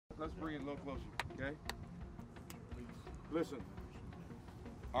let's bring it a little closer, okay? Listen,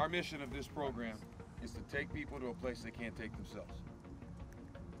 our mission of this program is to take people to a place they can't take themselves.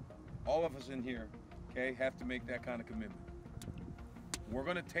 All of us in here, okay, have to make that kind of commitment. We're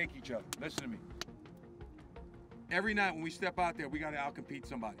gonna take each other. Listen to me. Every night when we step out there, we gotta outcompete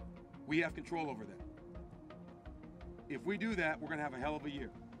somebody. We have control over that. If we do that, we're gonna have a hell of a year.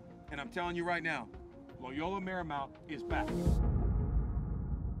 And I'm telling you right now, Loyola Marymount is back.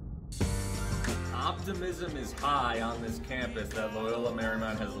 Optimism is high on this campus that Loyola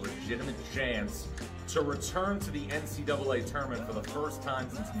Marymount has a legitimate chance to return to the NCAA tournament for the first time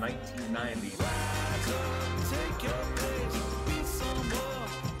since 1990. Rise up, take your place, be someone,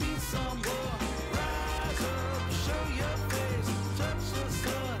 be someone. Rise up, show your face, touch the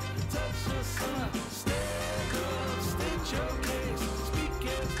sun, stand up, state your case, speak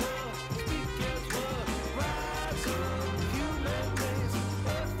as one, rise up, human race,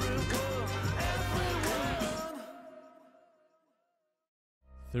 everyone, everyone.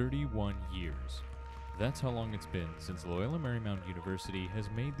 31 years. That's how long it's been since Loyola Marymount University has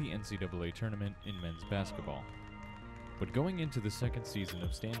made the NCAA tournament in men's basketball. But going into the second season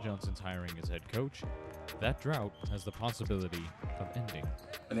of Stan Johnson's hiring as head coach, that drought has the possibility of ending.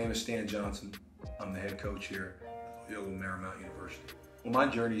 My name is Stan Johnson. I'm the head coach here at Loyola Marymount University. Well, my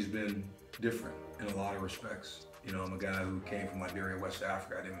journey's been different in a lot of respects. You know, I'm a guy who came from Liberia, West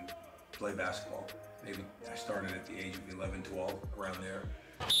Africa. I didn't play basketball. Maybe I started at the age of 11, 12, around there.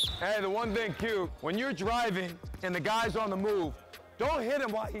 Hey, the one thing, Q, when you're driving and the guy's on the move, don't hit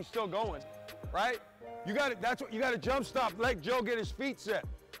him while he's still going, right? You gotta jump stop, let Joe get his feet set.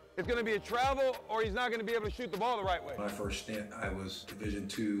 It's gonna be a travel or he's not gonna be able to shoot the ball the right way. My first stint, I was Division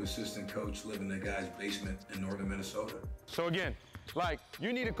II assistant coach living in a guy's basement in northern Minnesota. So again, like,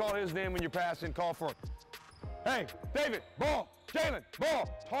 you need to call his name when you're passing, call for him. Hey, David, ball, Jalen, ball,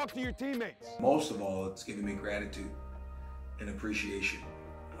 talk to your teammates. Most of all, it's given me gratitude and appreciation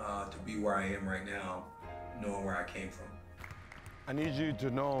to be where I am right now, knowing where I came from. I need you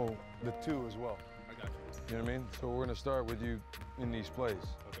to know the two as well. I got you. You know what I mean? So we're gonna start with you in these plays.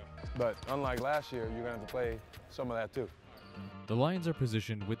 Okay. But unlike last year, you're gonna have to play some of that too. The Lions are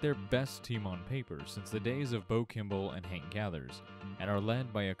positioned with their best team on paper since the days of Bo Kimball and Hank Gathers, and are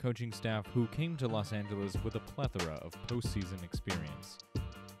led by a coaching staff who came to Los Angeles with a plethora of postseason experience.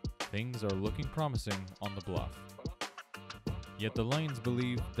 Things are looking promising on the Bluff. Yet the Lions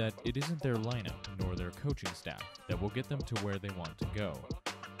believe that it isn't their lineup nor their coaching staff that will get them to where they want to go.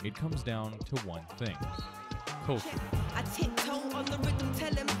 It comes down to one thing: culture.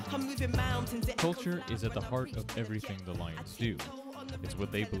 Culture is at the heart of everything the Lions do. It's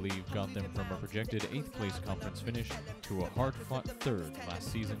what they believe got them from a projected 8th place conference finish to a hard-fought 3rd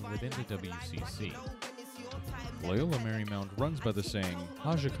last season within the WCC. Loyola Marymount runs by the saying,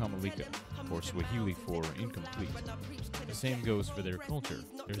 Haja Kamalika, or Swahili for incomplete. The same goes for their culture.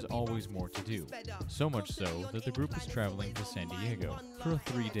 There's always more to do. So much so that the group is traveling to San Diego for a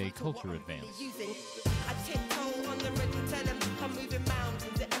 3-day culture advance.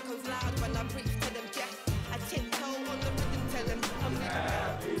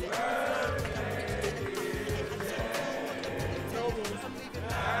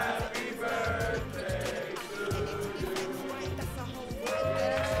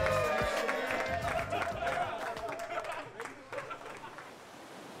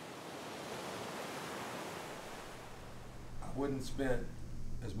 I wouldn't spend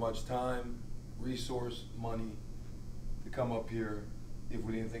as much time, resource, money to come up here if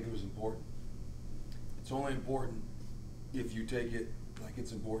we didn't think it was important. It's only important if you take it like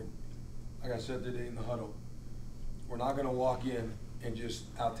it's important. Like I said today in the huddle, we're not gonna walk in and just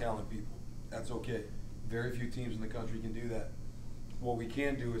out-talent people. That's okay. Very few teams in the country can do that. What we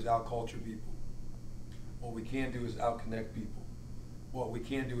can do is out-culture people. What we can do is out-connect people. What we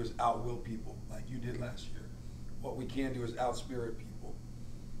can do is out-will people, like you did last year. What we can do is out-spirit people.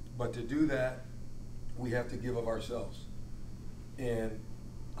 But to do that, we have to give of ourselves. And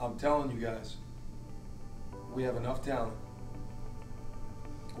I'm telling you guys, we have enough talent.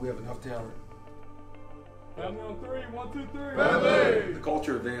 We have enough talent. Family on 3, 1, 2, 3. Family! The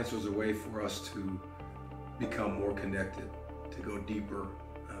Culture Advance was a way for us to become more connected, to go deeper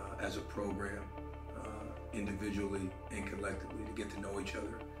as a program, individually and collectively, to get to know each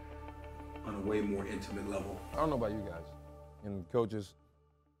other on a way more intimate level. I don't know about you guys and coaches.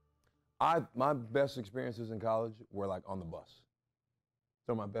 My best experiences in college were like on the bus.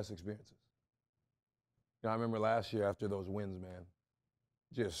 They're my best experiences. You know, I remember last year after those wins, man,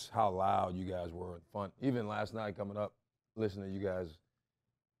 just how loud you guys were and fun. Even last night coming up, listening to you guys,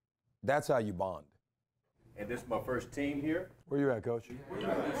 that's how you bond. And this is my first team here. Where you at, Coach? Right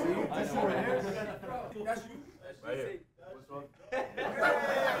here.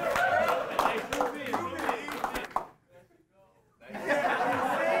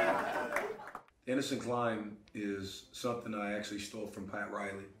 Innocent climb is something I actually stole from Pat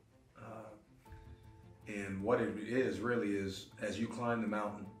Riley. And what it is really is, as you climb the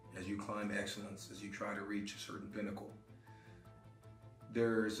mountain, as you climb excellence, as you try to reach a certain pinnacle,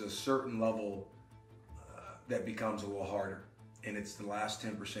 there's a certain level that becomes a little harder, and it's the last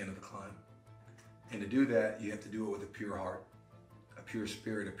 10% of the climb. And to do that, you have to do it with a pure heart, a pure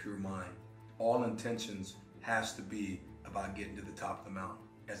spirit, a pure mind. All intentions has to be about getting to the top of the mountain.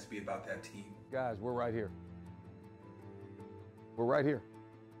 It has to be about that team. Guys, we're right here. We're right here.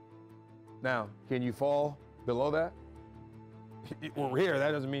 Now, can you fall below that? We're here.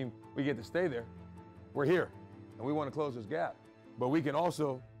 That doesn't mean we get to stay there. We're here, and we want to close this gap. But we can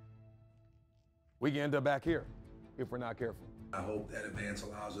end up back here if we're not careful. I hope that advance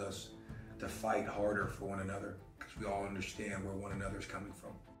allows us to fight harder for one another, because we all understand where one another's coming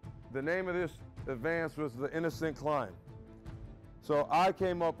from. The name of this advance was the Innocent Climb. So I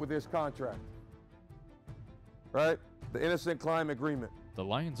came up with this contract, right? The Innocent Climb Agreement. The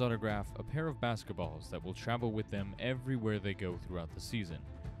Lions autograph a pair of basketballs that will travel with them everywhere they go throughout the season,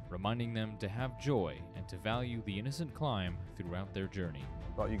 reminding them to have joy and to value the innocent climb throughout their journey.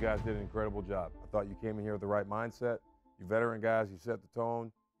 I thought you guys did an incredible job. I thought you came in here with the right mindset. You veteran guys, you set the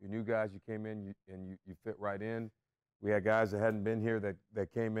tone. You new guys, you came in and you fit right in. We had guys that hadn't been here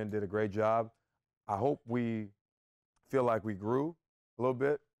that came in, did a great job. I hope we feel like we grew a little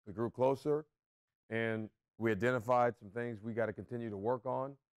bit. We grew closer, and we identified some things we got to continue to work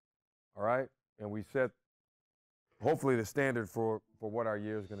on, all right? And we set, hopefully, the standard for what our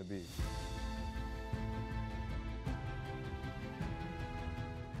year is going to be.